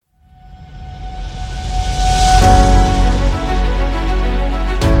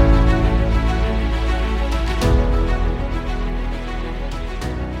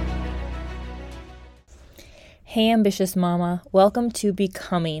Hey, ambitious mama. Welcome to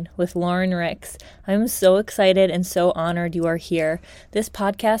Becoming with Lauren Ricks. I'm so excited and so honored you are here. This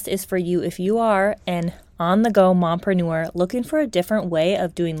podcast is for you if you are an on-the-go mompreneur looking for a different way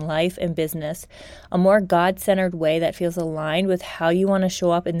of doing life and business, a more God-centered way that feels aligned with how you want to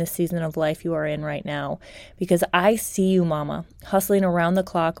show up in this season of life you are in right now. Because I see you, mama, hustling around the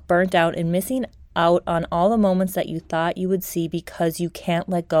clock, burnt out and missing out on all the moments that you thought you would see because you can't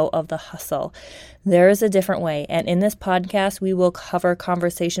let go of the hustle. There is a different way, and in this podcast, we will cover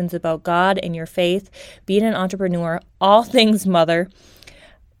conversations about God and your faith, being an entrepreneur, all things mother,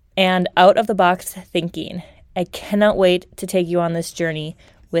 and out-of-the-box thinking. I cannot wait to take you on this journey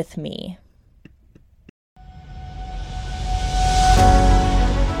with me.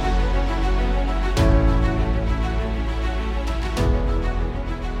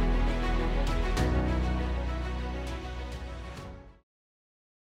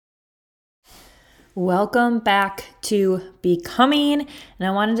 Welcome back to Becoming, and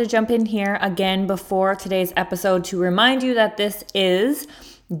I wanted to jump in here again before today's episode to remind you that this is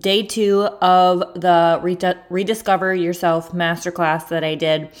day 2 of the Rediscover Yourself masterclass that I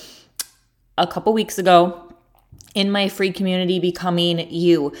did a couple weeks ago in my free community, Becoming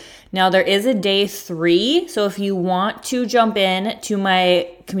You. Now there is a day 3, so if you want to jump in to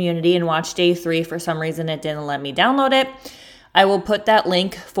my community and watch day 3, for some reason it didn't let me download it, I will put that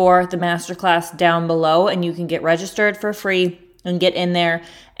link for the masterclass down below and you can get registered for free and get in there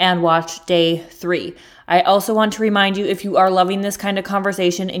and watch day 3. I also want to remind you, if you are loving this kind of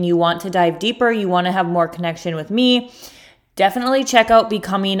conversation and you want to dive deeper, you want to have more connection with me, definitely check out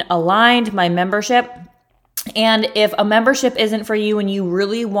Becoming Aligned, my membership. And if a membership isn't for you and you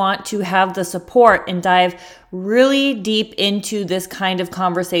really want to have the support and dive really deep into this kind of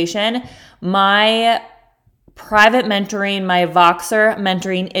conversation, my private mentoring, my Voxer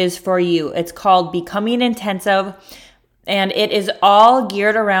mentoring is for you. It's called Becoming Intensive, and it is all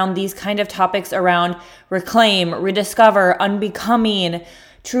geared around these kind of topics around reclaim, rediscover, unbecoming,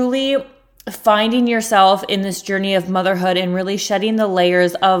 truly finding yourself in this journey of motherhood and really shedding the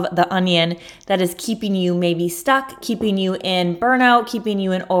layers of the onion that is keeping you maybe stuck, keeping you in burnout, keeping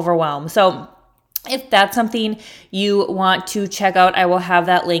you in overwhelm. So if that's something you want to check out, I will have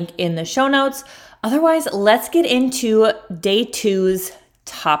that link in the show notes. Otherwise, let's get into day 2's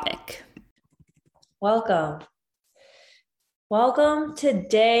topic. Welcome to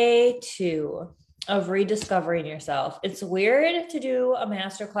day 2 of rediscovering yourself. It's weird to do a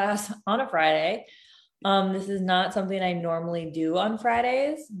masterclass on a Friday. This is not something I normally do on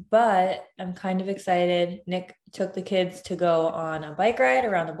Fridays, but I'm kind of excited. Nick took the kids to go on a bike ride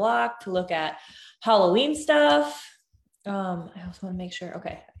around the block to look at Halloween stuff. I also want to make sure,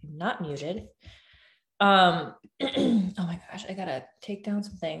 okay, I'm not muted. Oh my gosh, I gotta take down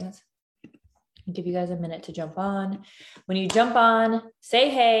some things. I'll give you guys a minute to jump on. When you jump on,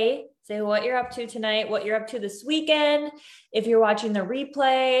 say hey, say what you're up to tonight, what you're up to this weekend. If you're watching the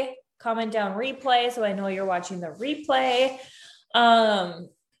replay, comment down replay so I know you're watching the replay.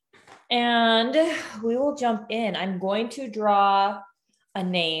 And we will jump in. I'm going to draw a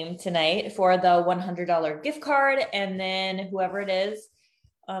name tonight for the $100 gift card, and then whoever it is,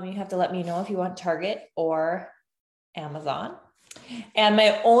 you have to let me know if you want Target or Amazon. And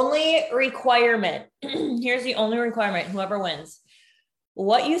my only requirement, here's the only requirement, whoever wins,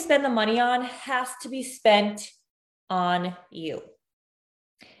 what you spend the money on has to be spent on you.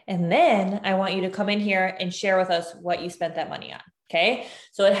 And then I want you to come in here and share with us what you spent that money on. Okay.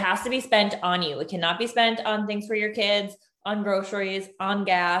 So it has to be spent on you. It cannot be spent on things for your kids, on groceries, on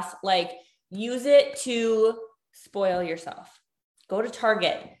gas. Like, use it to spoil yourself. Go to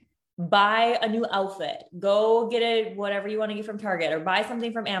Target, buy a new outfit, go get whatever you want to get from Target, or buy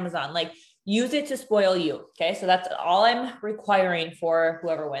something from Amazon. Like, use it to spoil you. Okay. So that's all I'm requiring for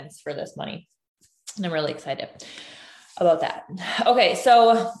whoever wins for this money. And I'm really excited about that. Okay.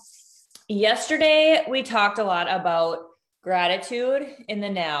 So yesterday we talked a lot about gratitude in the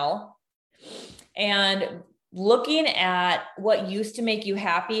now and looking at what used to make you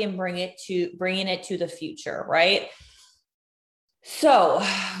happy and bringing it to the future. Right. So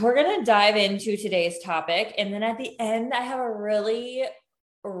we're going to dive into today's topic. And then at the end, I have a really,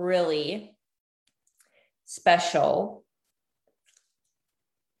 really special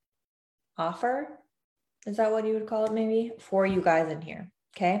offer. Is that what you would call it? Maybe for you guys in here.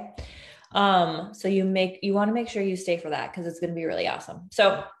 Okay. So you want to make sure you stay for that because it's going to be really awesome.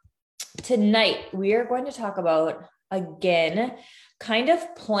 So tonight we are going to talk about, again, kind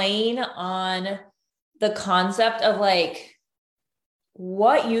of playing on the concept of like,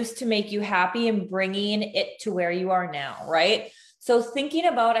 what used to make you happy and bringing it to where you are now, right? So thinking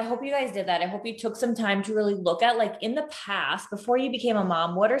about, I hope you guys did that. I hope you took some time to really look at, like, in the past, before you became a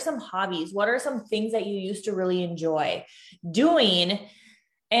mom, what are some hobbies? What are some things that you used to really enjoy doing?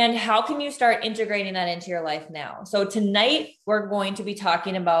 And how can you start integrating that into your life now? So tonight we're going to be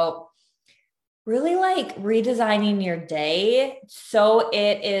talking about really like redesigning your day so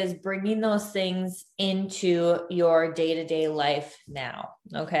it is bringing those things into your day-to-day life now.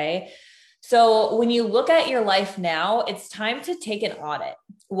 Okay. So when you look at your life now, it's time to take an audit.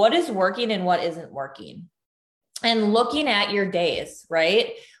 What is working and what isn't working? And looking at your days,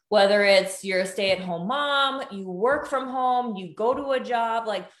 right? Whether it's you're a stay-at-home mom, you work from home, you go to a job,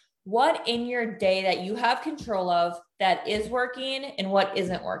 like what in your day that you have control of that is working and what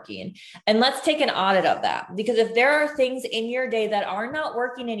isn't working. And let's take an audit of that, because if there are things in your day that are not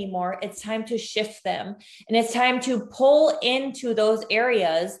working anymore, it's time to shift them. And it's time to pull into those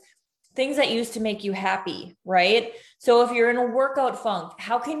areas things that used to make you happy, right? So if you're in a workout funk,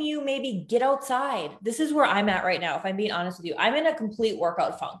 how can you maybe get outside? This is where I'm at right now. If I'm being honest with you, I'm in a complete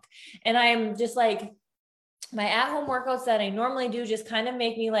workout funk, and I'm just like, my at-home workouts that I normally do just kind of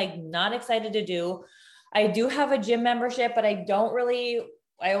make me like not excited to do. I do have a gym membership, but we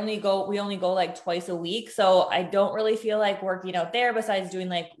only go like twice a week. So I don't really feel like working out there besides doing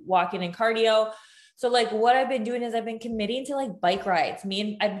like walking and cardio. So like what I've been doing is I've been committing to like bike rides.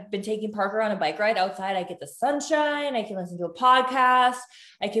 I've been taking Parker on a bike ride outside. I get the sunshine. I can listen to a podcast.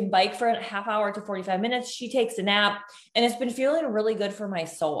 I can bike for a half hour to 45 minutes. She takes a nap, and it's been feeling really good for my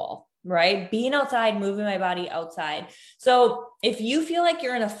soul, right? Being outside, moving my body outside. So if you feel like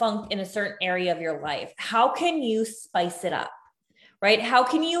you're in a funk in a certain area of your life, how can you spice it up, right? How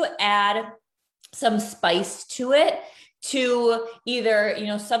can you add some spice to it to either,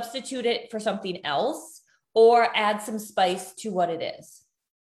 substitute it for something else or add some spice to what it is,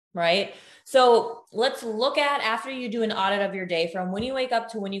 right? So let's look at, after you do an audit of your day, from when you wake up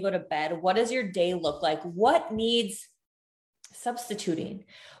to when you go to bed, what does your day look like? What needs substituting?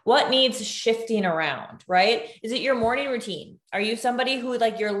 What needs shifting around, right? Is it your morning routine? Are you somebody who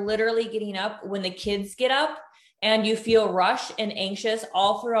like you're literally getting up when the kids get up and you feel rushed and anxious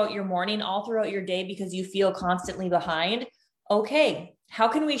all throughout your morning, all throughout your day because you feel constantly behind? Okay, how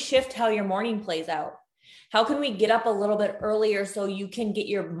can we shift how your morning plays out? How can we get up a little bit earlier so you can get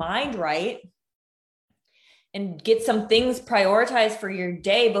your mind right and get some things prioritized for your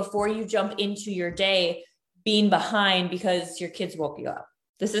day before you jump into your day being behind because your kids woke you up?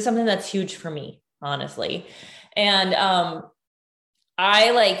 This is something that's huge for me, honestly. And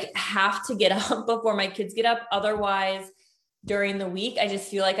I like have to get up before my kids get up. Otherwise, during the week, I just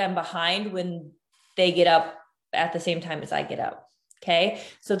feel like I'm behind when they get up at the same time as I get up. Okay.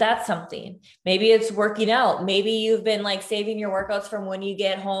 So that's something. Maybe it's working out. Maybe you've been like saving your workouts from when you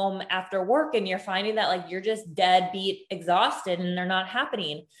get home after work and you're finding that like you're just deadbeat exhausted and they're not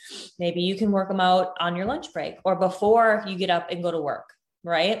happening. Maybe you can work them out on your lunch break or before you get up and go to work,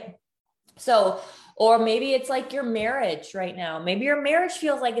 right? So, or maybe it's like your marriage right now. Maybe your marriage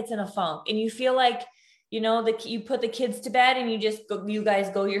feels like it's in a funk and you feel like, you put the kids to bed and you guys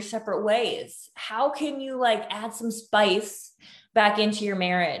go your separate ways. How can you like add some spice back into your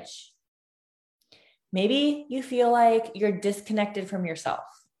marriage? Maybe you feel like you're disconnected from yourself,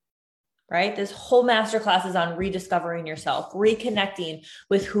 right? This whole masterclass is on rediscovering yourself, reconnecting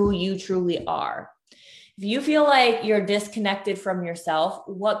with who you truly are. If you feel like you're disconnected from yourself,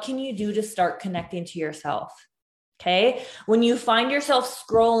 what can you do to start connecting to yourself? Okay. When you find yourself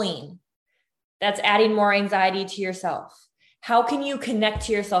scrolling, that's adding more anxiety to yourself. How can you connect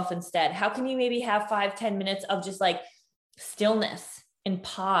to yourself instead? How can you maybe have 5-10 minutes of just like stillness and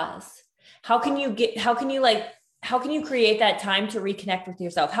pause? How can you create that time to reconnect with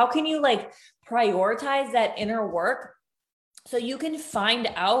yourself? How can you like prioritize that inner work so you can find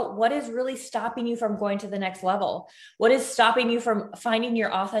out what is really stopping you from going to the next level? What is stopping you from finding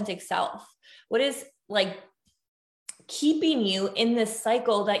your authentic self? What is like keeping you in this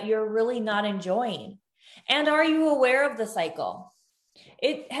cycle that you're really not enjoying? And are you aware of the cycle?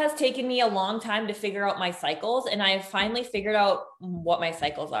 It has taken me a long time to figure out my cycles, and I have finally figured out what my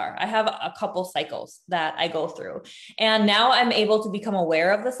cycles are. I have a couple cycles that I go through, and now I'm able to become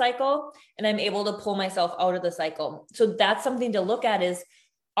aware of the cycle, and I'm able to pull myself out of the cycle. So that's something to look at is,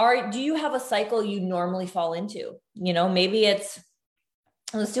 do you have a cycle you normally fall into? Maybe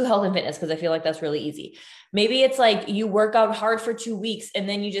let's do health and fitness because I feel like that's really easy. Maybe it's like you work out hard for 2 weeks and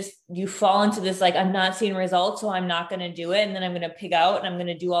then you fall into this, like, I'm not seeing results, so I'm not going to do it. And then I'm going to pig out and I'm going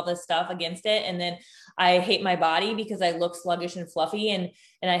to do all this stuff against it. And then I hate my body because I look sluggish and fluffy and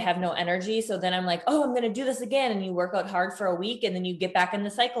I have no energy. So then I'm like, oh, I'm going to do this again. And you work out hard for a week and then you get back in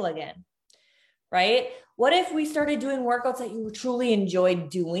the cycle again. right? What if we started doing workouts that you truly enjoyed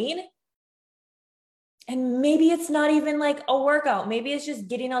doing? And maybe it's not even like a workout. Maybe it's just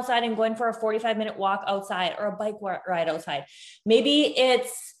getting outside and going for a 45-minute walk outside or a bike ride outside. Maybe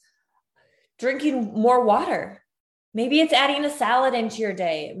it's drinking more water. Maybe it's adding a salad into your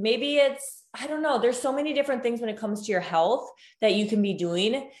day. Maybe it's, I don't know. There's so many different things when it comes to your health that you can be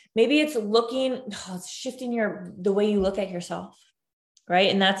doing. Maybe it's it's shifting the way you look at yourself. Right.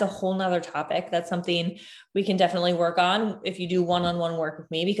 And that's a whole nother topic. That's something we can definitely work on if you do one-on-one work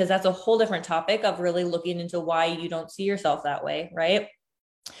with me, because that's a whole different topic of really looking into why you don't see yourself that way. Right.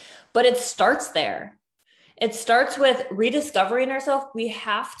 But it starts there. It starts with rediscovering ourselves. We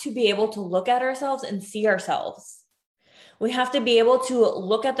have to be able to look at ourselves and see ourselves. We have to be able to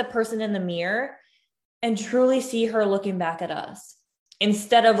look at the person in the mirror and truly see her looking back at us,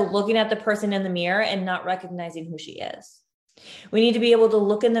 instead of looking at the person in the mirror and not recognizing who she is. We need to be able to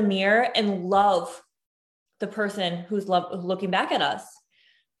look in the mirror and love the person who's looking back at us.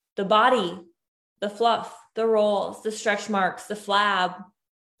 The body, the fluff, the rolls, the stretch marks, the flab,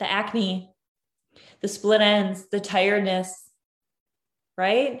 the acne, the split ends, the tiredness,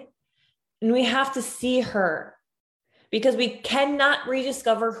 right? And we have to see her, because we cannot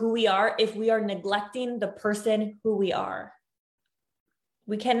rediscover who we are if we are neglecting the person who we are.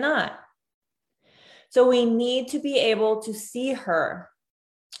 We cannot. So we need to be able to see her.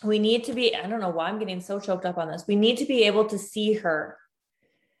 We need to be, I don't know why I'm getting so choked up on this. We need to be able to see her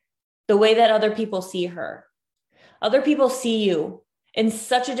the way that other people see her. Other people see you in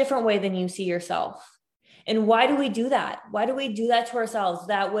such a different way than you see yourself. And why do we do that? Why do we do that to ourselves?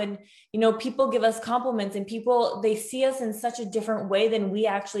 That when, people give us compliments and they see us in such a different way than we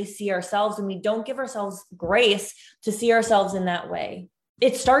actually see ourselves, and we don't give ourselves grace to see ourselves in that way.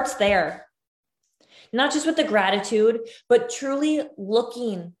 It starts there. Not just with the gratitude, but truly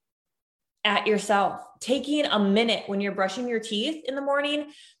looking at yourself, taking a minute when you're brushing your teeth in the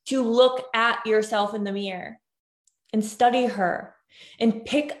morning to look at yourself in the mirror and study her and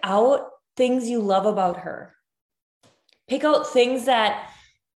pick out things you love about her. Pick out things that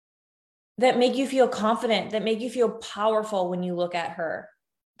make you feel confident, that make you feel powerful when you look at her.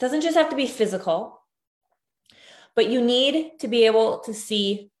 It doesn't just have to be physical, but you need to be able to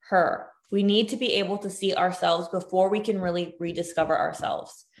see her. We need to be able to see ourselves before we can really rediscover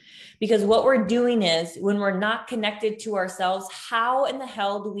ourselves. Because what we're doing is, when we're not connected to ourselves, how in the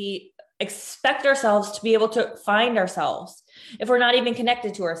hell do we expect ourselves to be able to find ourselves if we're not even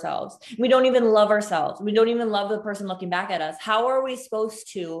connected to ourselves? We don't even love ourselves. We don't even love the person looking back at us. How are we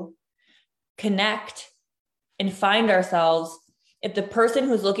supposed to connect and find ourselves if the person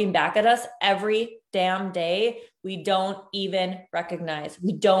who's looking back at us every damn day, we don't even recognize,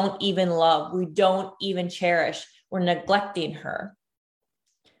 we don't even love, we don't even cherish, we're neglecting her?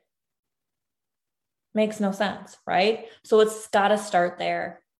 Makes no sense, right? So it's got to start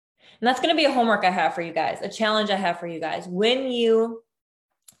there. And that's going to be a homework I have for you guys, a challenge I have for you guys. When you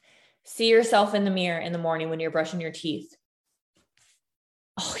see yourself in the mirror in the morning when you're brushing your teeth,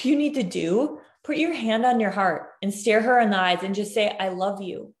 all you need to do, put your hand on your heart and stare her in the eyes and just say, I love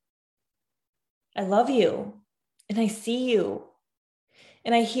you. I love you. And I see you.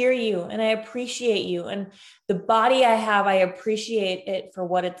 And I hear you. And I appreciate you. And the body I have, I appreciate it for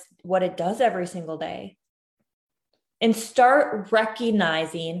what it does every single day. And start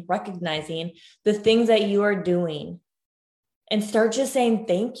recognizing the things that you are doing. And start just saying,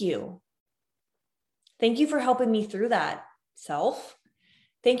 thank you. Thank you for helping me through that, self.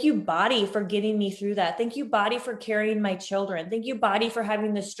 Thank you, body, for getting me through that. Thank you, body, for carrying my children. Thank you, body, for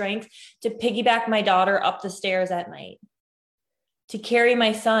having the strength to piggyback my daughter up the stairs at night, to carry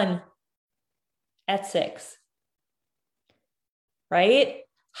my son at 6, right?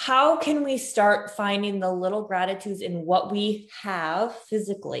 How can we start finding the little gratitudes in what we have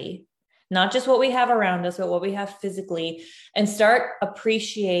physically, not just what we have around us, but what we have physically, and start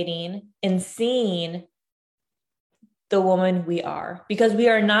appreciating and seeing the woman we are? Because we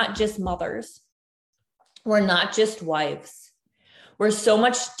are not just mothers. We're not just wives. We're so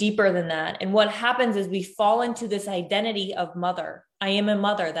much deeper than that. And what happens is we fall into this identity of mother. I am a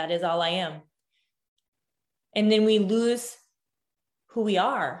mother. That is all I am. And then we lose who we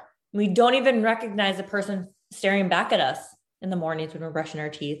are. We don't even recognize the person staring back at us in the mornings when we're brushing our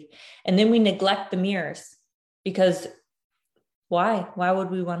teeth. And then we neglect the mirrors, because why? Why would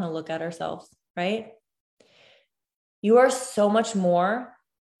we want to look at ourselves, right? You are so much more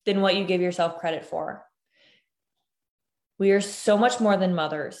than what you give yourself credit for. We are so much more than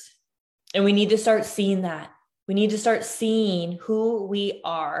mothers. And we need to start seeing that. We need to start seeing who we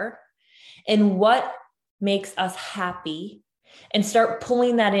are and what makes us happy, and start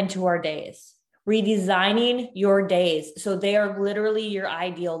pulling that into our days. redesigning your days so they are literally your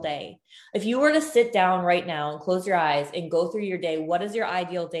ideal day. If you were to sit down right now and close your eyes and go through your day, what does your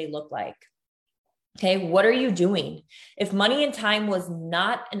ideal day look like? Okay, what are you doing? If money and time was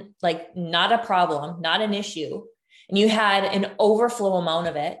not a problem, not an issue, and you had an overflow amount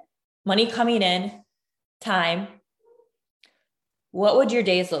of it, money coming in, time, what would your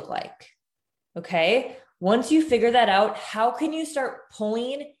days look like? Okay, once you figure that out, how can you start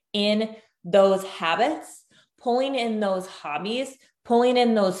pulling in those habits, pulling in those hobbies, pulling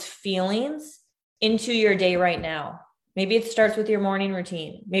in those feelings into your day right now? Maybe it starts with your morning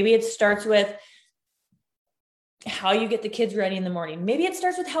routine. Maybe it starts with how you get the kids ready in the morning. Maybe it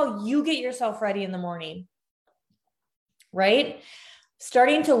starts with how you get yourself ready in the morning, right?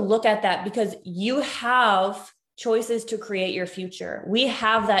 Starting to look at that, because you have choices to create your future. We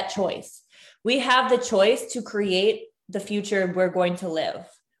have that choice. We have the choice to create the future we're going to live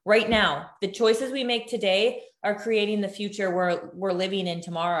right now. The choices we make today are creating the future we're living in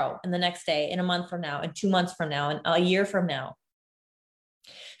tomorrow and the next day, in a month from now, and 2 months from now, and a year from now.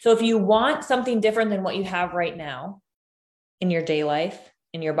 So if you want something different than what you have right now in your day life,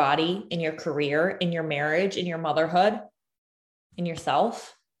 in your body, in your career, in your marriage, in your motherhood, in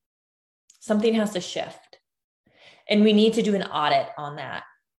yourself, something has to shift. And we need to do an audit on that.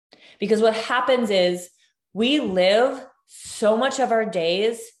 Because what happens is we live so much of our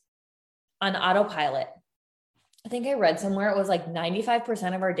days on autopilot. I think I read somewhere it was like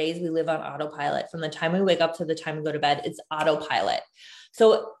 95% of our days we live on autopilot. From the time we wake up to the time we go to bed, it's autopilot.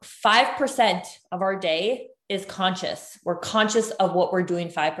 So 5% of our day is conscious. We're conscious of what we're doing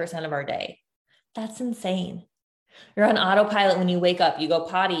 5% of our day. That's insane. You're on autopilot when you wake up. You go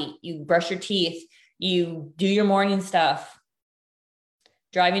potty, you brush your teeth, you do your morning stuff,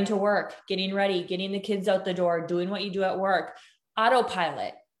 driving to work, getting ready, getting the kids out the door, doing what you do at work,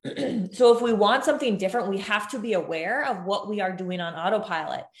 autopilot. So if we want something different, we have to be aware of what we are doing on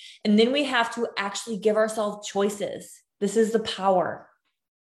autopilot. And then we have to actually give ourselves choices. This is the power.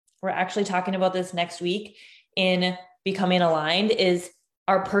 We're actually talking about this next week in Becoming Aligned, is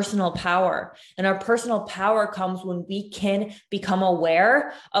our personal power. And our personal power comes when we can become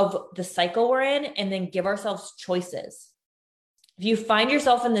aware of the cycle we're in and then give ourselves choices. If you find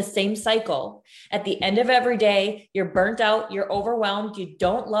yourself in the same cycle at the end of every day, you're burnt out, you're overwhelmed, you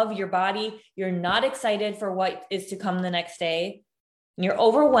don't love your body, you're not excited for what is to come the next day, and you're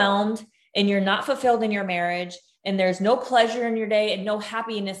overwhelmed and you're not fulfilled in your marriage, and there's no pleasure in your day and no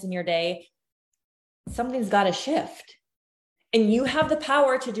happiness in your day, something's got to shift. And you have the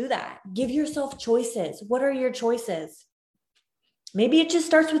power to do that. Give yourself choices. What are your choices? Maybe it just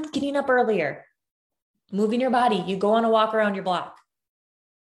starts with getting up earlier, moving your body. You go on a walk around your block.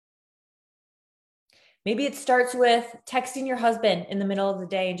 Maybe it starts with texting your husband in the middle of the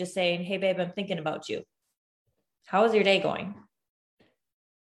day and just saying, "Hey, babe, I'm thinking about you. How is your day going?"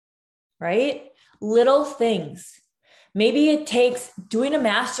 Right? Little things. Maybe it takes doing a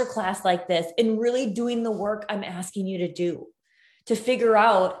masterclass like this and really doing the work I'm asking you to do to figure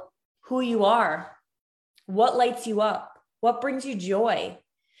out who you are, what lights you up, what brings you joy,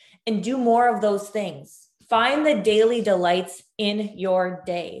 and do more of those things. Find the daily delights in your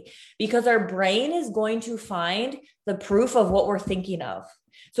day, because our brain is going to find the proof of what we're thinking of.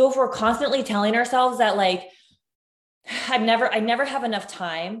 So if we're constantly telling ourselves that, like, I never have enough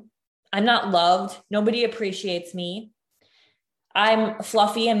time, I'm not loved, nobody appreciates me, I'm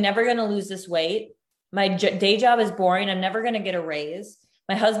fluffy, I'm never going to lose this weight, my day job is boring, I'm never going to get a raise,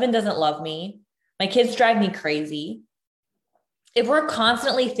 my husband doesn't love me, my kids drive me crazy. If we're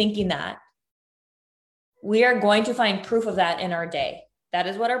constantly thinking that, we are going to find proof of that in our day. That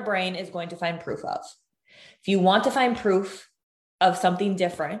is what our brain is going to find proof of. If you want to find proof of something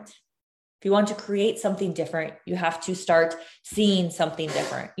different, if you want to create something different, you have to start seeing something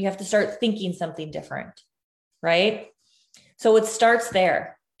different. You have to start thinking something different, right? So it starts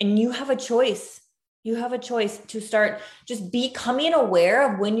there, and you have a choice. You have a choice to start just becoming aware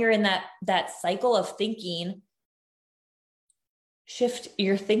of when you're in that cycle of thinking. Shift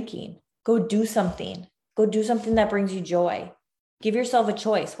your thinking. Go do something. Go do something that brings you joy. Give yourself a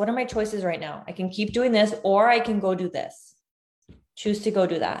choice. What are my choices right now? I can keep doing this, or I can go do this. Choose to go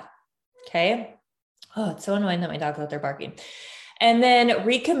do that. Okay. Oh, it's so annoying that my dog's out there barking. And then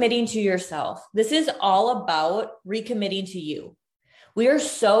recommitting to yourself. This is all about recommitting to you. We are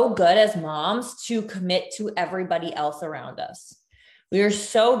so good as moms to commit to everybody else around us. We are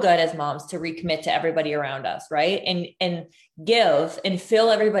so good as moms to recommit to everybody around us, right? And give and fill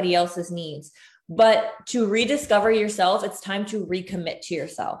everybody else's needs. But to rediscover yourself, it's time to recommit to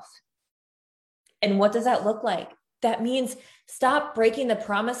yourself. And what does that look like? That means stop breaking the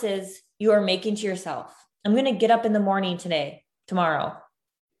promises you are making to yourself. I'm going to get up in the morning tomorrow.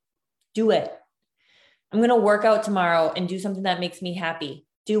 Do it. I'm going to work out tomorrow and do something that makes me happy.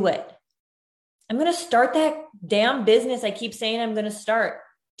 Do it. I'm going to start that damn business I keep saying I'm going to start.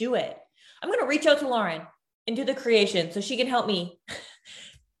 Do it. I'm going to reach out to Lauren and do the creation so she can help me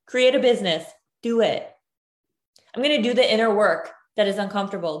create a business. Do it. I'm going to do the inner work that is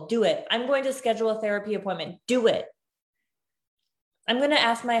uncomfortable. Do it. I'm going to schedule a therapy appointment. Do it. I'm going to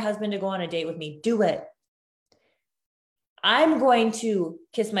ask my husband to go on a date with me. Do it. I'm going to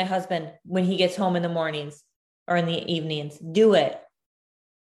kiss my husband when he gets home in the mornings or in the evenings. Do it.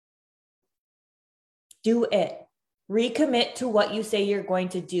 Do it. Recommit to what you say you're going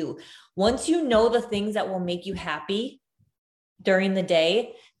to do. Once you know the things that will make you happy during the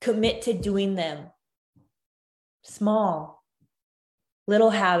day, commit to doing them. Small,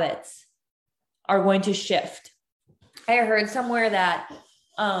 little habits are going to shift. I heard somewhere that,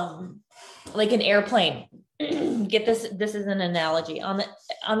 like an airplane, get this is an analogy on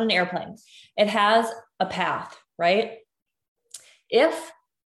an airplane. It has a path, right? If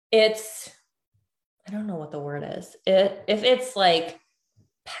it's, I don't know what the word is. If it's like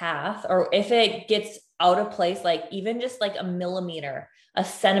path, or if it gets out of place, like even just like a millimeter, a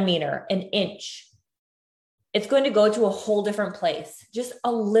centimeter, an inch, it's going to go to a whole different place. Just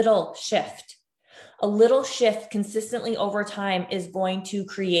a little shift. A little shift consistently over time is going to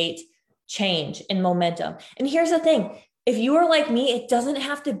create change and momentum. And here's the thing. If you are like me, it doesn't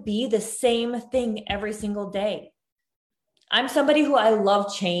have to be the same thing every single day. I'm somebody who I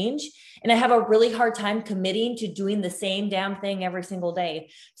love change, and I have a really hard time committing to doing the same damn thing every single day.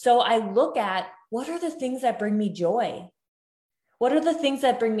 So I look at, what are the things that bring me joy? What are the things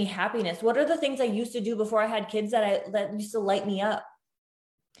that bring me happiness? What are the things I used to do before I had kids that used to light me up?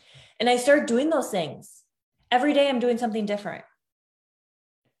 And I start doing those things. Every day I'm doing something different.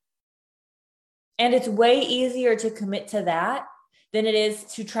 And it's way easier to commit to that than it is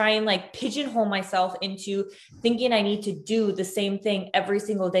to try and like pigeonhole myself into thinking I need to do the same thing every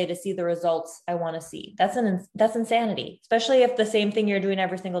single day to see the results I want to see. That's insanity, especially if the same thing you're doing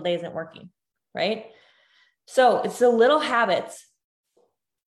every single day isn't working, right? So it's the little habits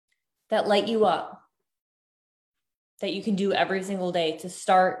that light you up that you can do every single day to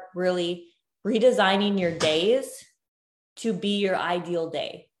start really redesigning your days to be your ideal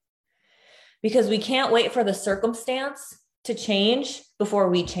day. Because we can't wait for the circumstance to change before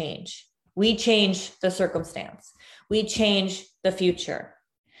we change. We change the circumstance. We change the future.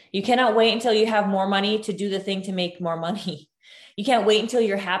 You cannot wait until you have more money to do the thing to make more money. You can't wait until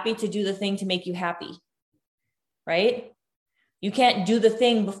you're happy to do the thing to make you happy, right? You can't do the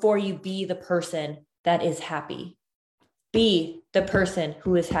thing before you be the person that is happy. Be the person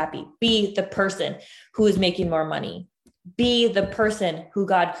who is happy. Be the person who is making more money. Be the person who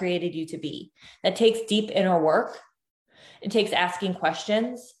God created you to be. That takes deep inner work. It takes asking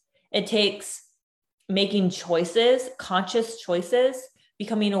questions. It takes making choices, conscious choices,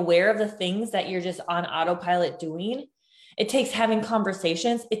 becoming aware of the things that you're just on autopilot doing. It takes having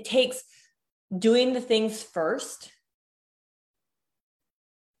conversations. It takes doing the things first.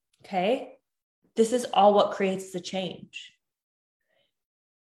 Okay? This is all what creates the change.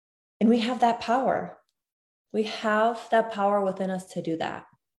 And we have that power. We have that power within us to do that.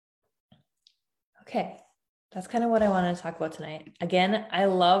 Okay. That's kind of what I wanted to talk about tonight. Again, I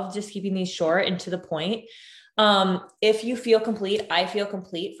love just keeping these short and to the point. If you feel complete, I feel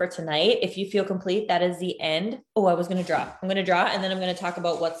complete for tonight. If you feel complete, that is the end. Oh, I was going to draw. I'm going to draw, and then I'm going to talk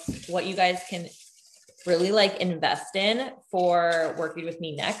about what you guys can really like invest in for working with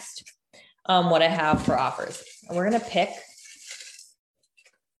me next. What I have for offers. And we're going to pick,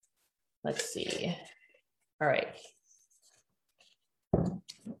 let's see. All right.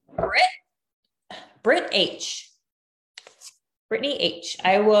 Brittany H.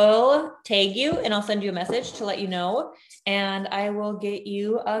 I will tag you and I'll send you a message to let you know. And I will get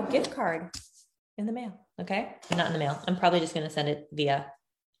you a gift card in the mail. Okay. Not in the mail. I'm probably just going to send it via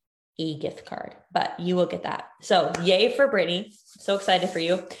e-gift card, but you will get that. So yay for Brittany. So excited for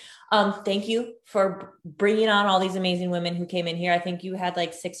you. Thank you for bringing on all these amazing women who came in here. I think you had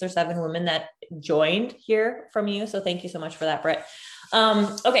like 6 or 7 women that joined here from you. So thank you so much for that, Britt.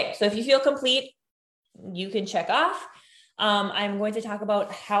 Okay. So if you feel complete, you can check off. I'm going to talk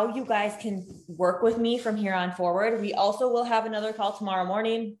about how you guys can work with me from here on forward. We also will have another call tomorrow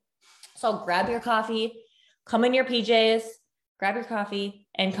morning. So grab your coffee, come in your PJs, grab your coffee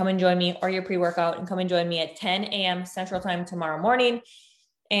and come and join me, or your pre-workout, and come and join me at 10 a.m. Central Time tomorrow morning.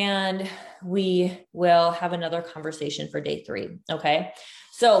 And we will have another conversation for day 3. Okay.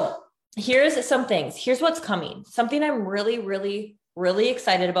 So here's some things. Here's what's coming. Something I'm really, really really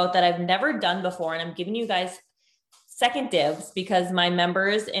excited about that I've never done before. And I'm giving you guys second dibs because my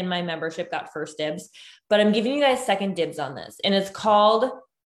members in my membership got first dibs, but I'm giving you guys second dibs on this. And it's called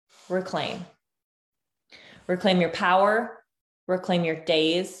Reclaim. Reclaim your power, reclaim your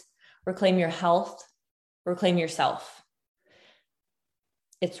days, reclaim your health, reclaim yourself.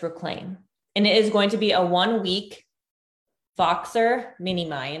 It's Reclaim. And it is going to be a 1-week Voxer mini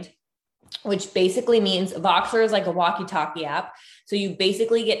mind, which basically means Voxer is like a walkie-talkie app. So you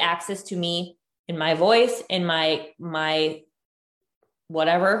basically get access to me in my voice, in my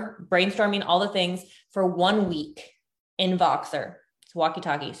whatever, brainstorming, all the things for 1 week in Voxer. It's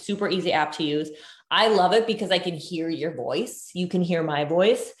walkie-talkie, super easy app to use. I love it because I can hear your voice. You can hear my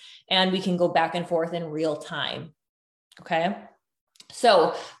voice, and we can go back and forth in real time. Okay.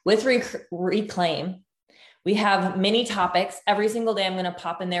 So with Reclaim, we have mini topics. Every single day, I'm going to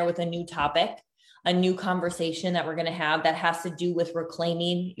pop in there with a new topic, a new conversation that we're going to have that has to do with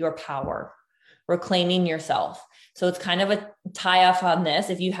reclaiming your power, reclaiming yourself. So it's kind of a tie off on this.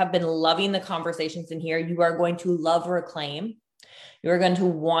 If you have been loving the conversations in here, you are going to love Reclaim. You are going to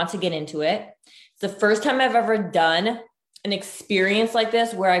want to get into it. It's the first time I've ever done an experience like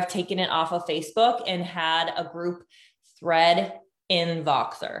this where I've taken it off of Facebook and had a group thread in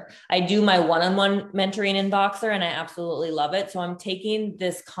Voxer. I do my one-on-one mentoring in Voxer and I absolutely love it. So I'm taking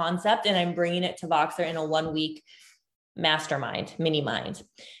this concept and I'm bringing it to Voxer in a 1-week mastermind, mini mind.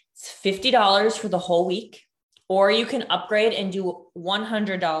 It's $50 for the whole week, or you can upgrade and do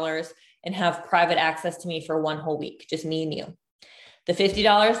 $100 and have private access to me for 1 whole week, just me and you. The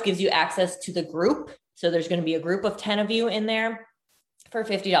 $50 gives you access to the group. So there's going to be a group of 10 of you in there for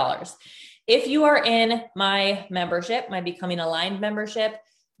 $50. If you are in my membership, my Becoming Aligned membership,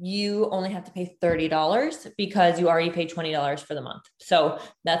 you only have to pay $30 because you already paid $20 for the month. So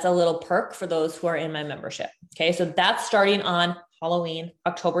that's a little perk for those who are in my membership. Okay. So that's starting on Halloween,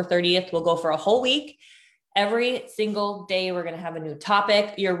 October 30th. We'll go for a whole week. Every single day, we're going to have a new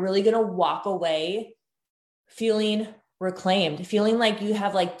topic. You're really going to walk away feeling reclaimed, feeling like you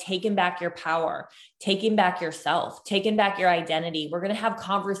have like taken back your power, taken back yourself, taken back your identity. We're going to have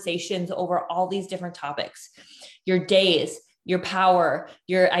conversations over all these different topics, your days, your power,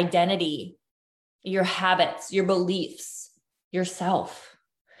 your identity, your habits, your beliefs, yourself.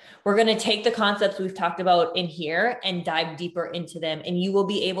 We're going to take the concepts we've talked about in here and dive deeper into them. And you will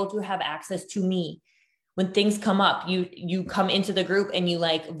be able to have access to me. When things come up, you come into the group and you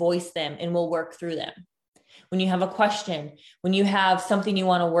like voice them and we'll work through them. When you have a question, when you have something you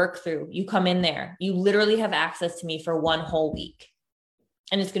want to work through, you come in there. You literally have access to me for 1 whole week.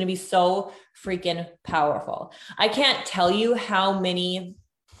 And it's going to be so freaking powerful. I can't tell you how many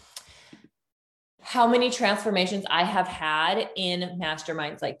transformations I have had in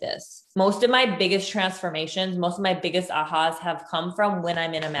masterminds like this. Most of my biggest transformations, most of my biggest ahas have come from when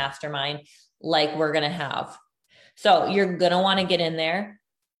I'm in a mastermind like we're going to have. So you're going to want to get in there.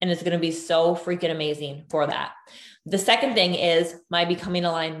 And it's going to be so freaking amazing for that. The second thing is my Becoming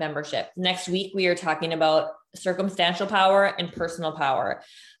Aligned membership. Next week, we are talking about circumstantial power and personal power.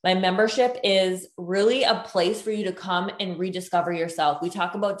 My membership is really a place for you to come and rediscover yourself. We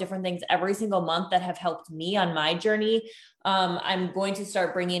talk about different things every single month that have helped me on my journey. I'm going to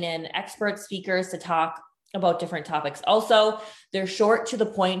start bringing in expert speakers to talk about different topics. Also, they're short to the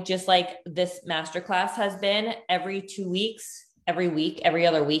point, just like this masterclass has been. Every 2 weeks, every week, every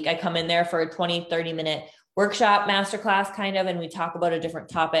other week, I come in there for a 20, 30-minute workshop, masterclass kind of, and we talk about a different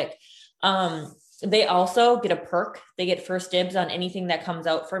topic. They also get a perk. They get first dibs on anything that comes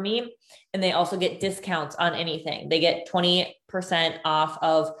out for me. And they also get discounts on anything. They get 20% off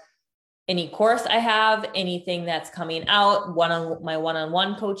of any course I have, anything that's coming out, my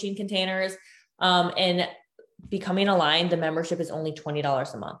one-on-one coaching containers. And Becoming Aligned, the membership is only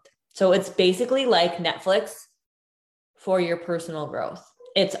 $20 a month. So it's basically like Netflix for your personal growth.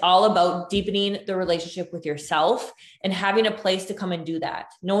 It's all about deepening the relationship with yourself and having a place to come and do that,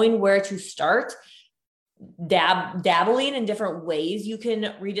 knowing where to start, dabbling in different ways you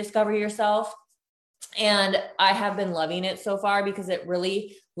can rediscover yourself. And I have been loving it so far because it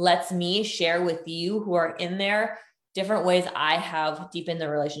really lets me share with you who are in there different ways I have deepened the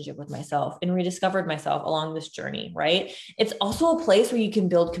relationship with myself and rediscovered myself along this journey, right? It's also a place where you can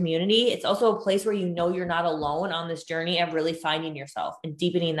build community. It's also a place where you know you're not alone on this journey of really finding yourself and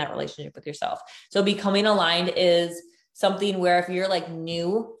deepening that relationship with yourself. So Becoming Aligned is something where if you're like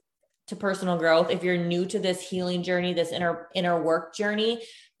new to personal growth, if you're new to this healing journey, this inner work journey,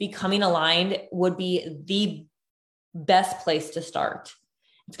 Becoming Aligned would be the best place to start.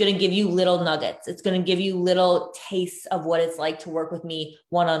 It's going to give you little nuggets. It's going to give you little tastes of what it's like to work with me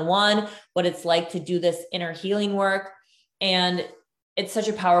one-on-one, what it's like to do this inner healing work. And it's such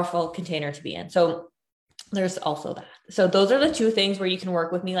a powerful container to be in. So there's also that. So those are the two things where you can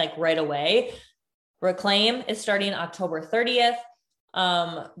work with me like right away. Reclaim is starting October 30th.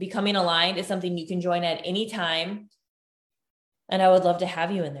 Becoming aligned is something you can join at any time. And I would love to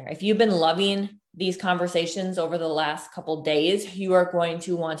have you in there. If you've been loving these conversations over the last couple days, you are going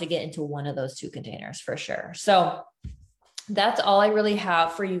to want to get into one of those two containers for sure. So that's all I really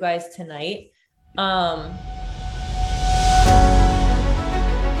have for you guys tonight.